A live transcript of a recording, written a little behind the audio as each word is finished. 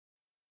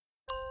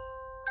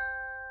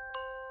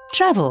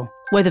Travel,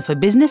 whether for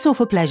business or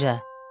for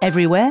pleasure,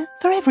 everywhere,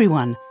 for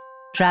everyone.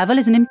 Travel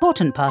is an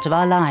important part of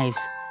our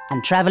lives,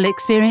 and travel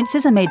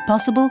experiences are made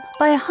possible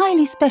by a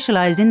highly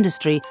specialised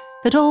industry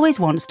that always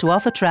wants to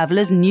offer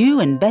travellers new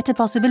and better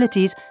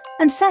possibilities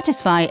and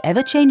satisfy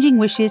ever-changing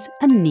wishes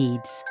and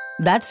needs.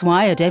 That's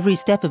why at every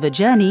step of a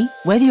journey,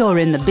 whether you're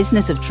in the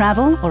business of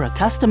travel or a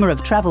customer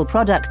of travel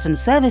products and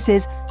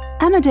services,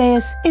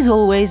 Amadeus is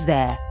always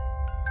there,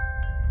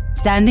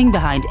 standing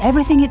behind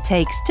everything it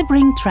takes to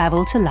bring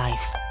travel to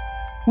life.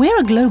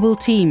 We're a global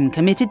team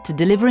committed to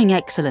delivering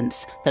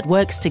excellence that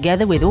works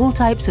together with all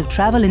types of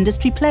travel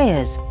industry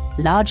players,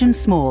 large and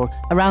small,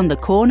 around the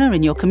corner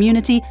in your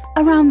community,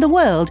 around the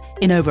world,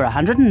 in over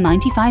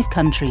 195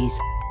 countries.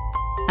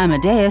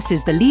 Amadeus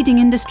is the leading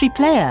industry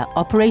player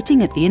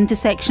operating at the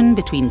intersection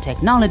between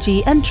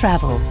technology and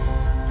travel.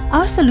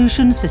 Our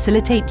solutions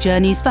facilitate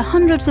journeys for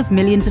hundreds of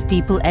millions of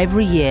people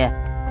every year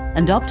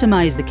and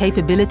optimize the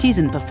capabilities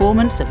and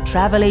performance of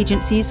travel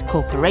agencies,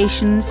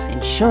 corporations,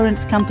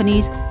 insurance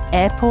companies,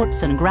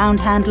 airports and ground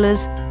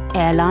handlers,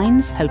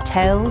 airlines,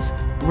 hotels,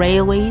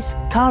 railways,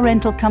 car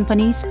rental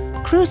companies,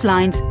 cruise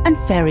lines and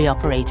ferry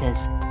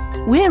operators.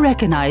 We're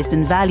recognized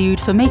and valued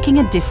for making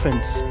a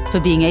difference, for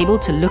being able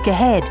to look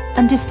ahead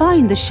and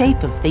define the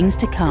shape of things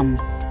to come.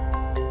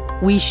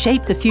 We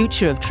shape the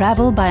future of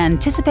travel by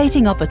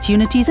anticipating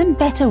opportunities and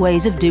better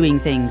ways of doing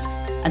things.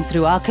 And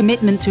through our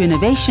commitment to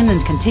innovation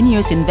and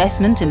continuous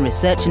investment in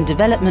research and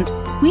development,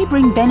 we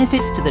bring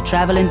benefits to the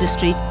travel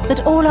industry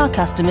that all our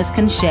customers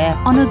can share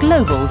on a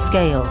global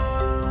scale.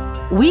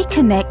 We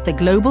connect the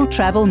global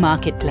travel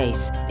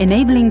marketplace,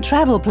 enabling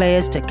travel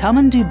players to come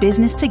and do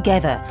business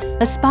together,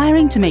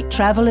 aspiring to make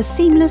travel a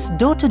seamless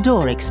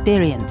door-to-door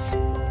experience.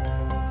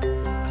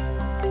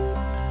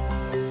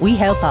 We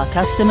help our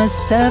customers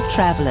serve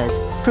travellers,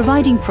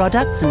 providing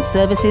products and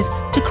services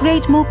to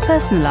create more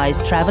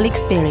personalised travel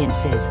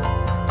experiences.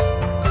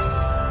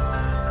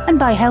 And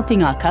by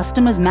helping our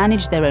customers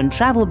manage their own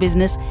travel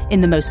business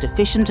in the most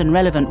efficient and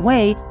relevant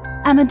way,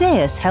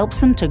 Amadeus helps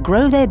them to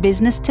grow their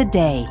business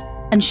today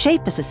and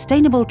shape a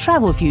sustainable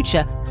travel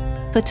future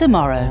for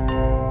tomorrow.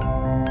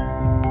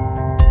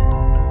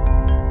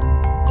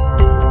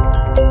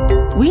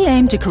 We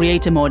aim to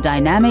create a more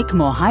dynamic,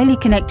 more highly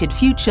connected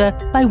future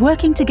by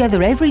working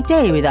together every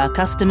day with our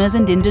customers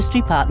and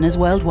industry partners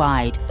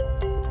worldwide.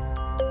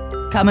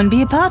 Come and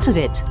be a part of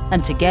it,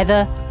 and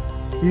together,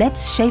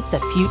 let's shape the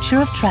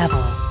future of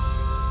travel.